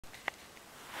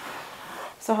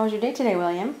So how was your day today,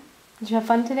 William? Did you have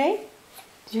fun today?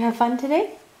 Did you have fun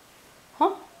today? Huh?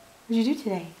 What did you do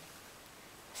today?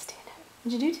 Stand up.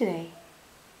 What did you do today?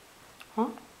 Huh?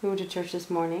 We went to church this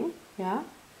morning, yeah?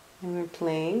 And we were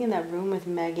playing in that room with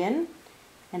Megan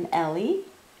and Ellie.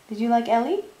 Did you like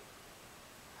Ellie?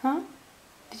 Huh?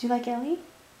 Did you like Ellie?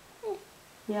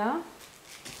 Yeah?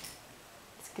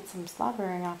 Let's get some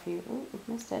slobbering off you. Ooh,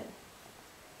 missed it.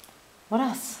 What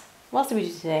else? What else did we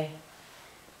do today?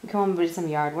 We come home and we did some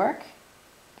yard work.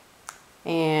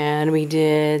 And we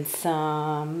did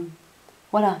some...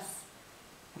 What else?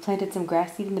 I planted some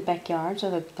grass seed in the backyard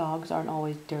so the dogs aren't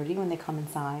always dirty when they come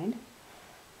inside.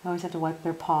 I always have to wipe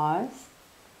their paws.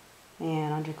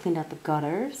 And Andre cleaned out the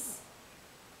gutters.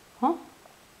 Huh?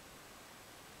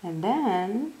 And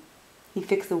then he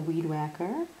fixed the weed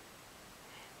whacker.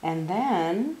 And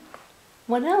then,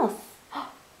 what else?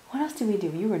 What else did we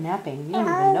do? You were napping. You don't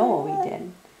even know what we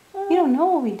did. You don't know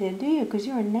what we did, do you? Because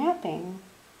you were napping.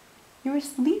 You were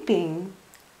sleeping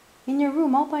in your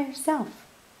room all by yourself.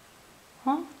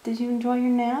 Huh? Did you enjoy your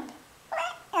nap?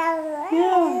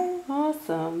 Yeah,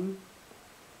 awesome.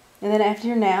 And then after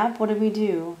your nap, what did we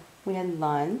do? We had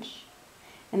lunch.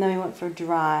 And then we went for a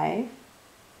drive.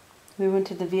 We went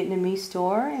to the Vietnamese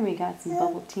store and we got some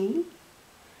bubble tea.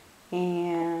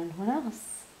 And what else?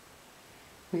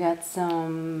 We got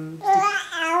some,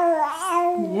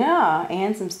 yeah,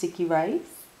 and some sticky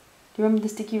rice. Do you remember the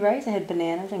sticky rice? It had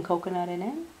bananas and coconut in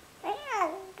it.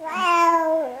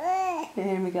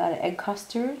 And we got an egg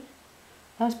custard.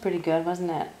 That was pretty good,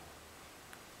 wasn't it?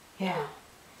 Yeah.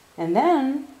 And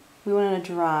then we went on a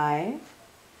drive.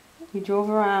 We drove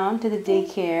around to the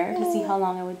daycare to see how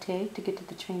long it would take to get to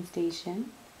the train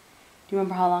station. Do you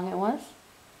remember how long it was?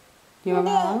 Do you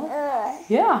remember how long it was?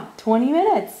 Yeah, 20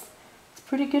 minutes. It's a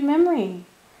pretty good memory.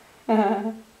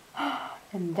 And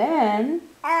then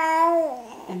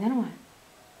what?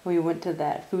 We went to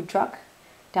that food truck,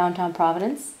 downtown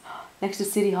Providence, next to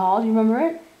City Hall. Do you remember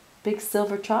it? Big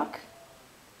silver truck.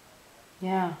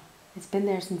 Yeah, it's been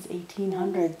there since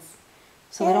 1800s.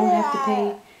 So they don't have to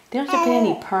pay. They don't have to pay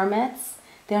any permits.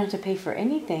 They don't have to pay for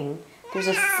anything. There's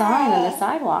a sign on the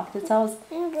sidewalk that says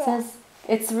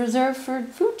it's reserved for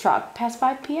food truck past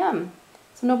 5 p.m.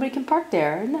 So nobody can park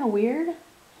there. Isn't that weird?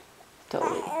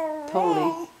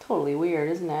 Totally weird,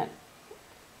 isn't it?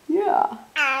 Yeah.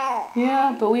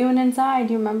 Yeah, but we went inside.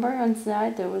 Do you remember?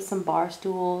 Inside there was some bar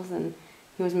stools and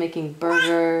he was making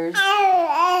burgers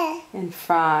and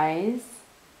fries.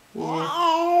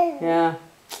 Yeah. Yeah.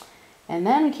 And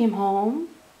then we came home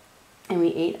and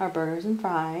we ate our burgers and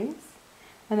fries.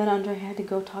 And then Andre had to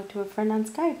go talk to a friend on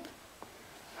Skype.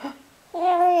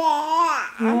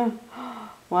 Yeah.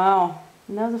 Wow.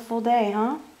 And that was a full day,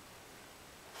 huh?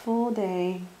 Full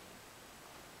day.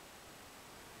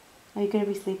 Are you going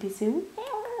to be sleepy soon?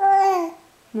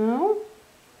 No?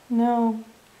 No.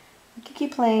 We can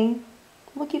keep playing.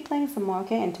 We'll keep playing some more,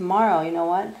 okay? And tomorrow, you know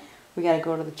what? We got to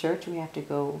go to the church. We have to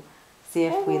go see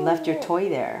if we left your toy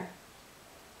there.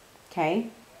 Okay?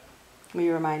 Will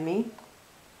you remind me?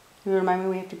 Will you remind me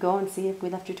we have to go and see if we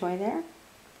left your toy there?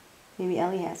 Maybe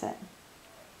Ellie has it.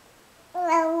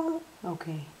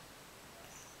 Okay.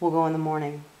 We'll go in the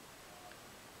morning.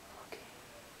 Okay.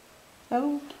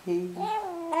 Okay.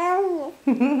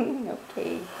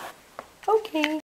 Okay. Okay.